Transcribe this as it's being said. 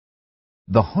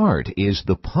The heart is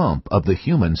the pump of the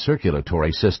human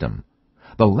circulatory system.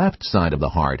 The left side of the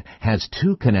heart has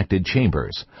two connected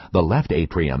chambers, the left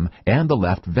atrium and the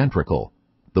left ventricle.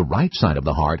 The right side of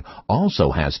the heart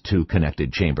also has two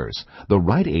connected chambers, the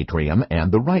right atrium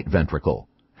and the right ventricle.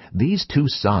 These two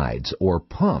sides, or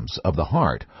pumps, of the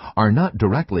heart are not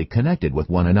directly connected with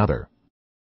one another.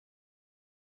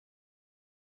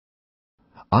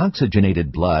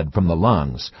 Oxygenated blood from the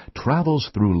lungs travels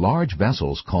through large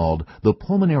vessels called the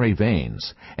pulmonary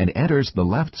veins and enters the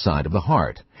left side of the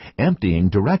heart, emptying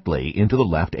directly into the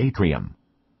left atrium.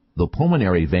 The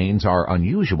pulmonary veins are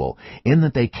unusual in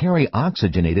that they carry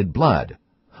oxygenated blood.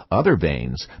 Other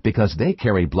veins, because they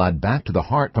carry blood back to the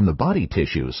heart from the body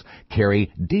tissues,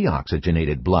 carry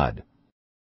deoxygenated blood.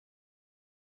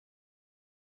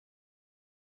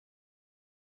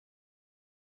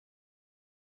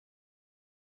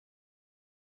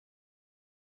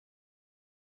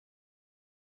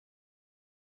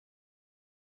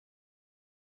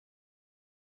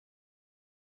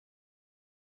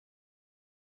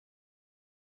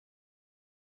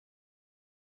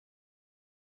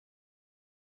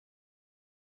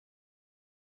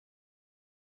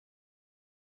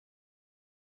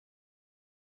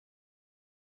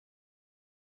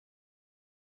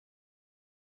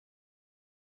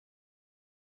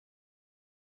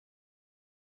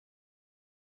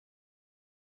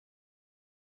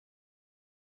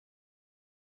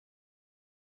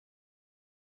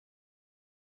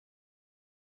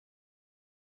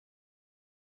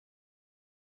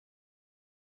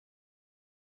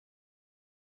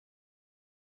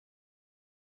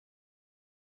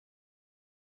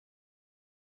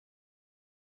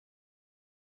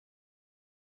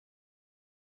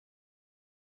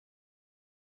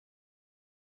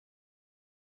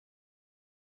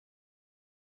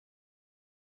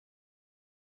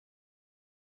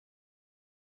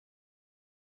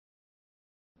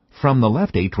 From the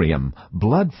left atrium,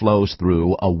 blood flows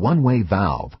through a one-way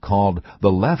valve called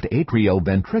the left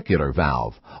atrioventricular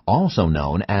valve, also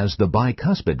known as the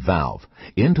bicuspid valve,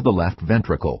 into the left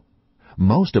ventricle.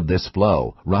 Most of this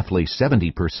flow, roughly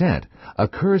 70%,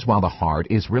 occurs while the heart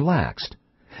is relaxed.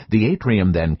 The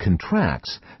atrium then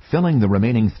contracts, filling the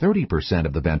remaining 30%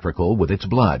 of the ventricle with its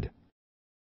blood.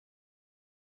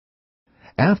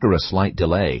 After a slight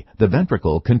delay, the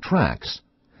ventricle contracts.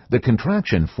 The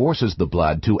contraction forces the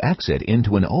blood to exit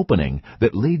into an opening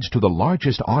that leads to the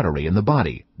largest artery in the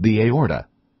body, the aorta.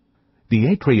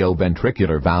 The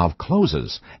atrioventricular valve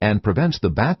closes and prevents the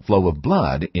backflow of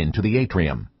blood into the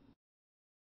atrium.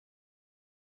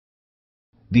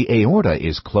 The aorta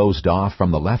is closed off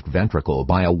from the left ventricle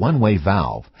by a one-way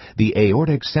valve, the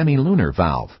aortic semilunar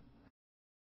valve.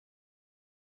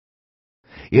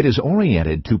 It is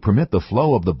oriented to permit the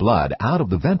flow of the blood out of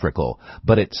the ventricle,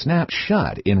 but it snaps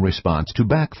shut in response to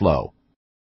backflow.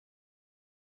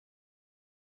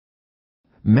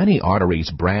 Many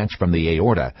arteries branch from the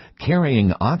aorta,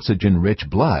 carrying oxygen-rich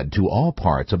blood to all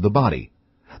parts of the body.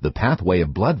 The pathway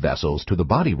of blood vessels to the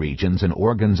body regions and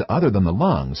organs other than the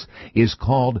lungs is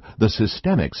called the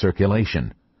systemic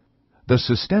circulation. The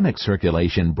systemic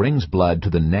circulation brings blood to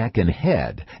the neck and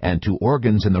head and to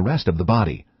organs in the rest of the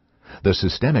body. The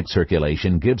systemic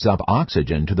circulation gives up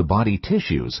oxygen to the body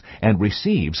tissues and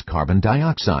receives carbon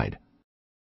dioxide.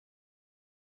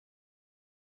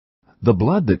 The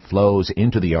blood that flows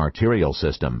into the arterial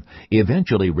system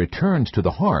eventually returns to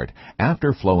the heart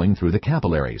after flowing through the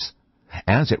capillaries.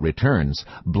 As it returns,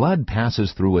 blood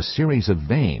passes through a series of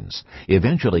veins,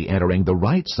 eventually entering the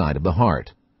right side of the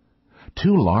heart.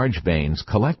 Two large veins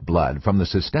collect blood from the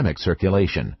systemic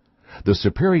circulation. The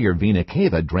superior vena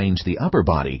cava drains the upper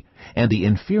body, and the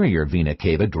inferior vena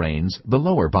cava drains the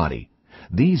lower body.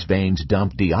 These veins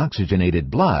dump deoxygenated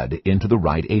blood into the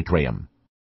right atrium.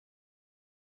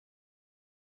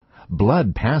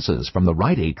 Blood passes from the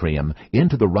right atrium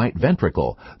into the right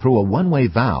ventricle through a one-way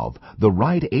valve, the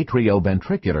right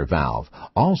atrioventricular valve,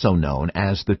 also known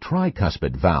as the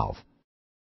tricuspid valve.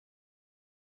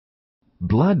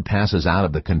 Blood passes out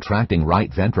of the contracting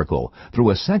right ventricle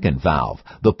through a second valve,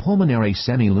 the pulmonary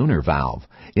semilunar valve,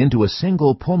 into a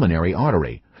single pulmonary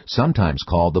artery, sometimes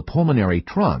called the pulmonary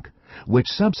trunk, which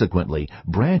subsequently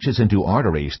branches into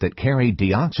arteries that carry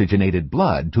deoxygenated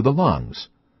blood to the lungs.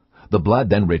 The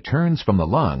blood then returns from the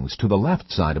lungs to the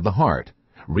left side of the heart,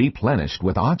 replenished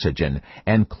with oxygen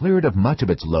and cleared of much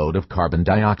of its load of carbon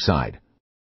dioxide.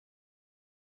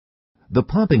 The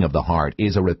pumping of the heart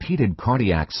is a repeated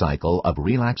cardiac cycle of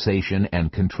relaxation and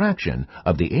contraction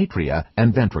of the atria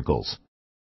and ventricles.